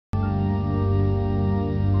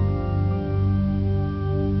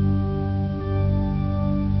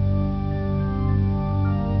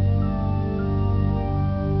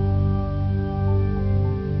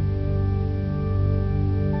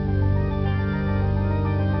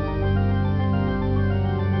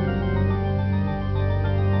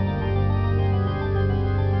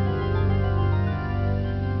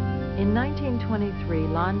In 1923,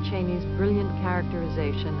 Lon Chaney's brilliant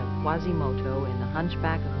characterization of Quasimodo in The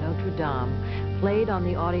Hunchback of Notre Dame played on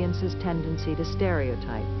the audience's tendency to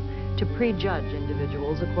stereotype, to prejudge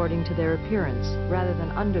individuals according to their appearance, rather than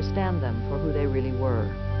understand them for who they really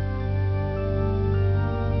were.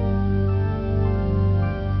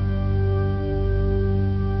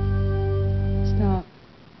 Stop.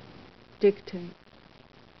 Dictate.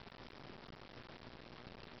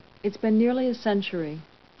 It's been nearly a century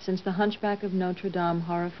since The Hunchback of Notre Dame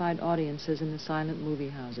horrified audiences in the silent movie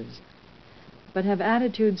houses. But have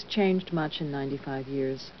attitudes changed much in 95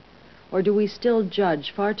 years? Or do we still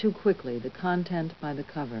judge far too quickly the content by the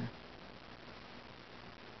cover?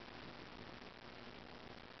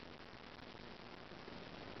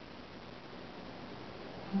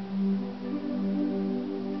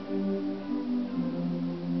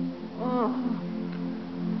 Oh,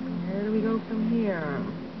 where do we go from here?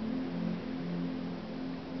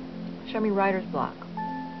 Show me writer's block.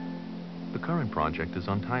 The current project is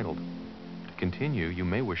untitled. To continue, you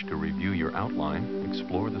may wish to review your outline,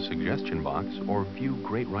 explore the suggestion box, or view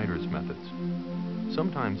great writers' methods.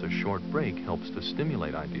 Sometimes a short break helps to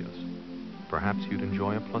stimulate ideas. Perhaps you'd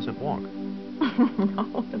enjoy a pleasant walk.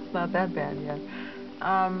 No, it's not that bad yet.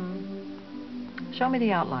 Show me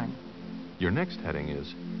the outline. Your next heading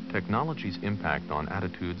is Technology's Impact on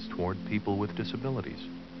Attitudes Toward People with Disabilities.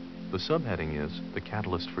 The subheading is The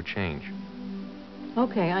Catalyst for Change.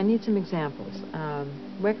 Okay, I need some examples.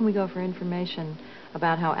 Where can we go for information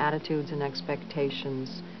about how attitudes and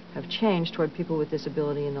expectations have changed toward people with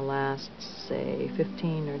disability in the last, say,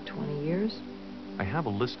 15 or 20 years? I have a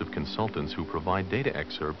list of consultants who provide data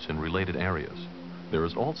excerpts in related areas. There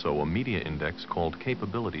is also a media index called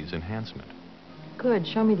Capabilities Enhancement. Good.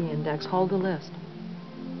 Show me the index. Hold the list.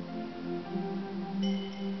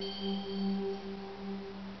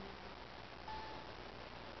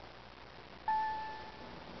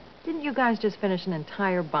 Didn't you guys just finish an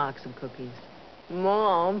entire box of cookies?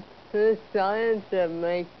 Mom, the science that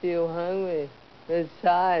makes you hungry.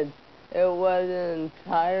 Besides, it was an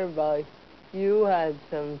entire box. You had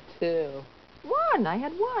some too. One. I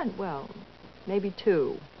had one. Well, maybe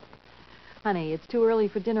two. Honey, it's too early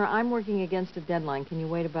for dinner. I'm working against a deadline. Can you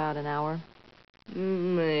wait about an hour?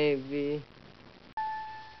 Maybe.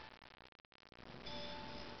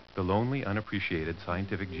 The lonely, unappreciated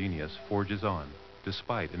scientific genius forges on,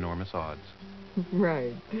 despite enormous odds.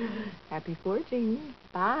 Right. Happy forging.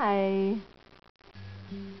 Bye.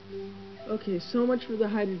 Okay, so much for the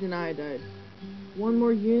hydrogen iodide. One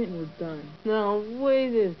more unit and we're done. Now,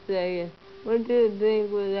 wait a second. What do you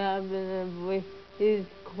think would happen if we use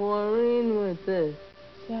chlorine with this?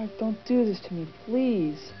 Zach, don't do this to me,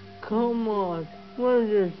 please. Come on. Where's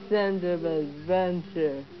your sense of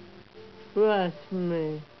adventure? Trust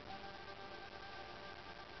me.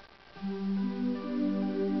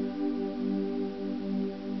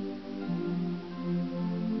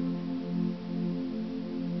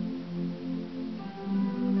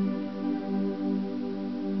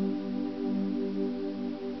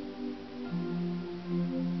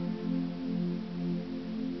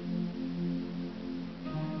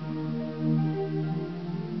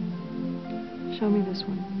 Show me this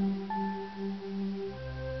one.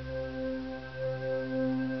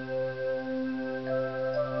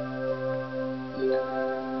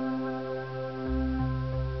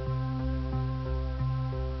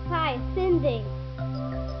 Hi, Cindy.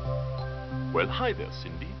 Well, hi there,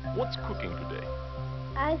 Cindy. What's cooking today?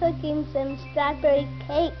 I'm cooking some strawberry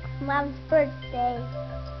cake for Mom's birthday.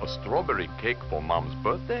 A strawberry cake for Mom's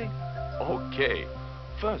birthday? Okay.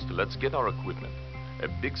 First, let's get our equipment. A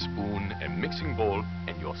big spoon, a mixing bowl,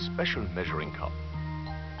 and your special measuring cup.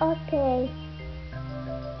 Okay.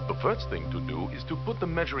 The first thing to do is to put the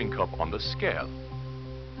measuring cup on the scale.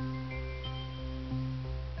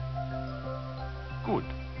 Good.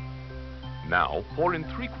 Now, pour in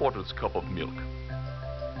 3/4 cup of milk.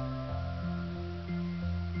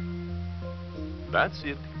 That's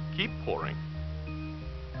it. Keep pouring.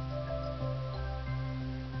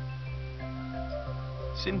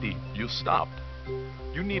 Cindy, you stopped.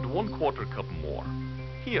 You need 1/4 cup more.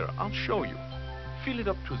 Here, I'll show you. Fill it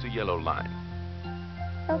up to the yellow line.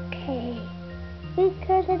 Okay.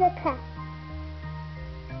 3/4 cup.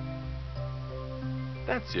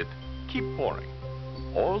 That's it. Keep pouring.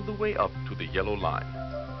 All the way up to the yellow line.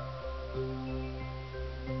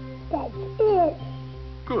 That's it.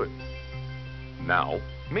 Good. Now,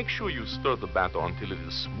 make sure you stir the batter until it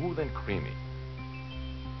is smooth and creamy.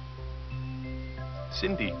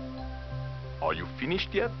 Cindy, are you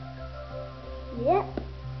finished yet? Yep.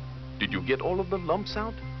 Did you get all of the lumps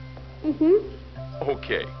out? Mm-hmm.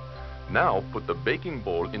 Okay. Now put the baking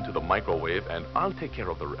bowl into the microwave and I'll take care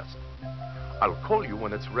of the rest. I'll call you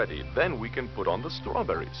when it's ready, then we can put on the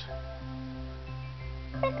strawberries.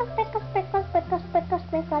 Sprinkle, sprinkle, sprinkle, sprinkle, sprinkle,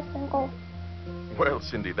 sprinkle, sprinkle. Well,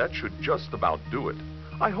 Cindy, that should just about do it.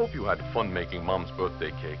 I hope you had fun making Mom's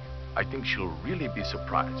birthday cake. I think she'll really be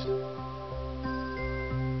surprised.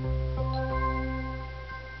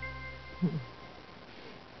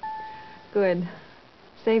 Good.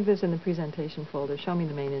 Save this in the presentation folder. Show me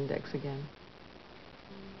the main index again.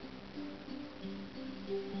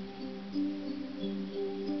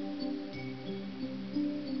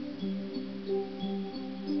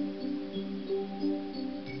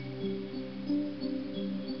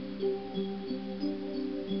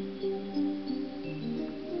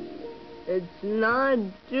 It's not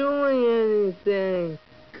doing anything.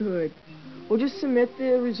 Good. We'll just submit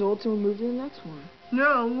the results and we'll move to the next one.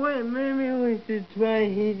 No, wait, maybe we should try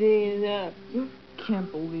heating it up. Can't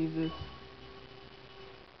believe this.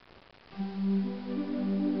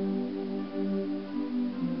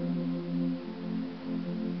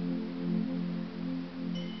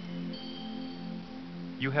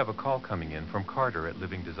 You have a call coming in from Carter at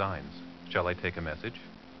Living Designs. Shall I take a message?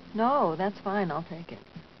 No, that's fine. I'll take it.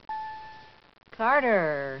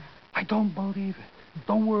 Carter. I don't believe it.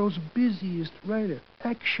 The world's busiest writer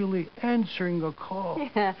actually answering a call.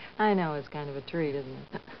 Yeah, I know. It's kind of a treat, isn't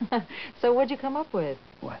it? So what'd you come up with?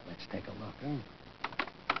 Well, let's take a look,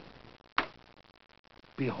 huh?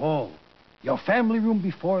 Behold, your family room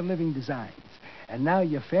before Living Designs. And now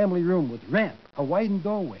your family room with ramp, a widened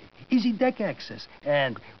doorway, easy deck access,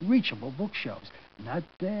 and reachable bookshelves. Not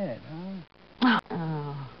bad, huh?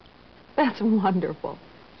 Oh, that's wonderful.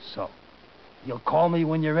 So, you'll call me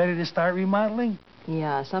when you're ready to start remodeling?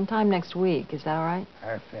 Yeah, sometime next week. Is that all right?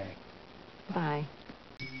 Perfect. Bye.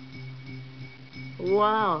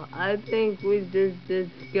 Wow, I think we just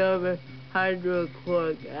discovered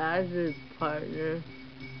hydrochloric acid, partner.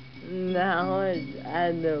 Now it's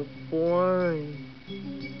at the flooring.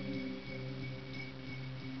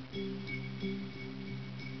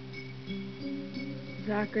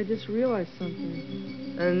 Zach, I just realized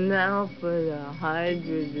something. And now for the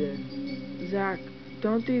hydrogen. Zach,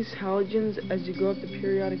 don't these halogens, as you go up the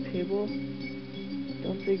periodic table,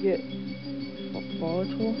 don't they get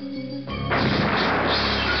volatile?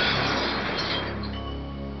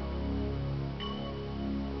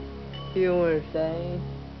 You were saying?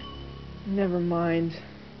 Never mind.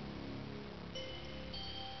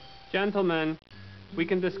 Gentlemen, we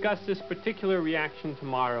can discuss this particular reaction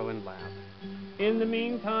tomorrow in lab. In the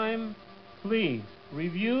meantime, please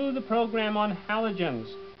review the program on halogens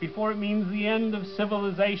before it means the end of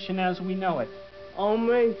civilization as we know it. I'll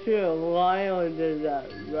make sure Lyle does that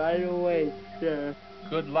right away, sir.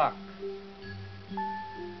 Good luck.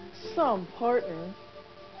 Some partner.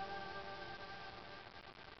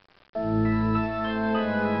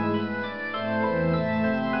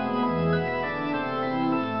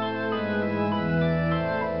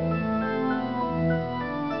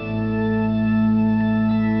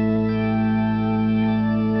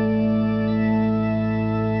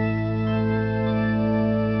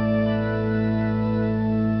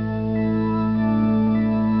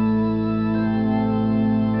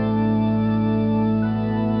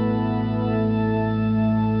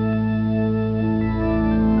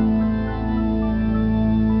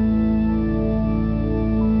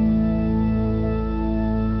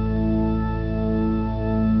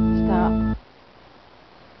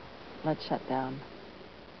 Let's shut down.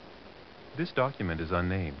 This document is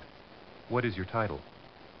unnamed. What is your title?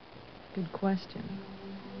 Good question.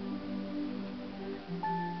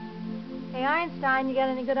 Hey, Einstein, you got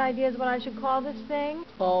any good ideas what I should call this thing?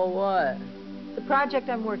 Call what? The project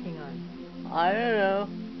I'm working on. I don't know.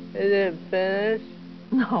 Is it finished?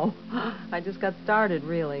 No, I just got started,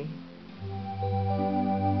 really.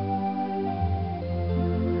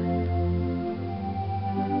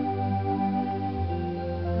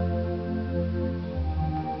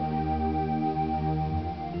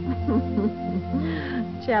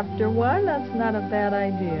 Chapter 1, that's not a bad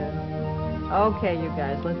idea. Okay, you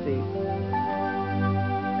guys, let's eat.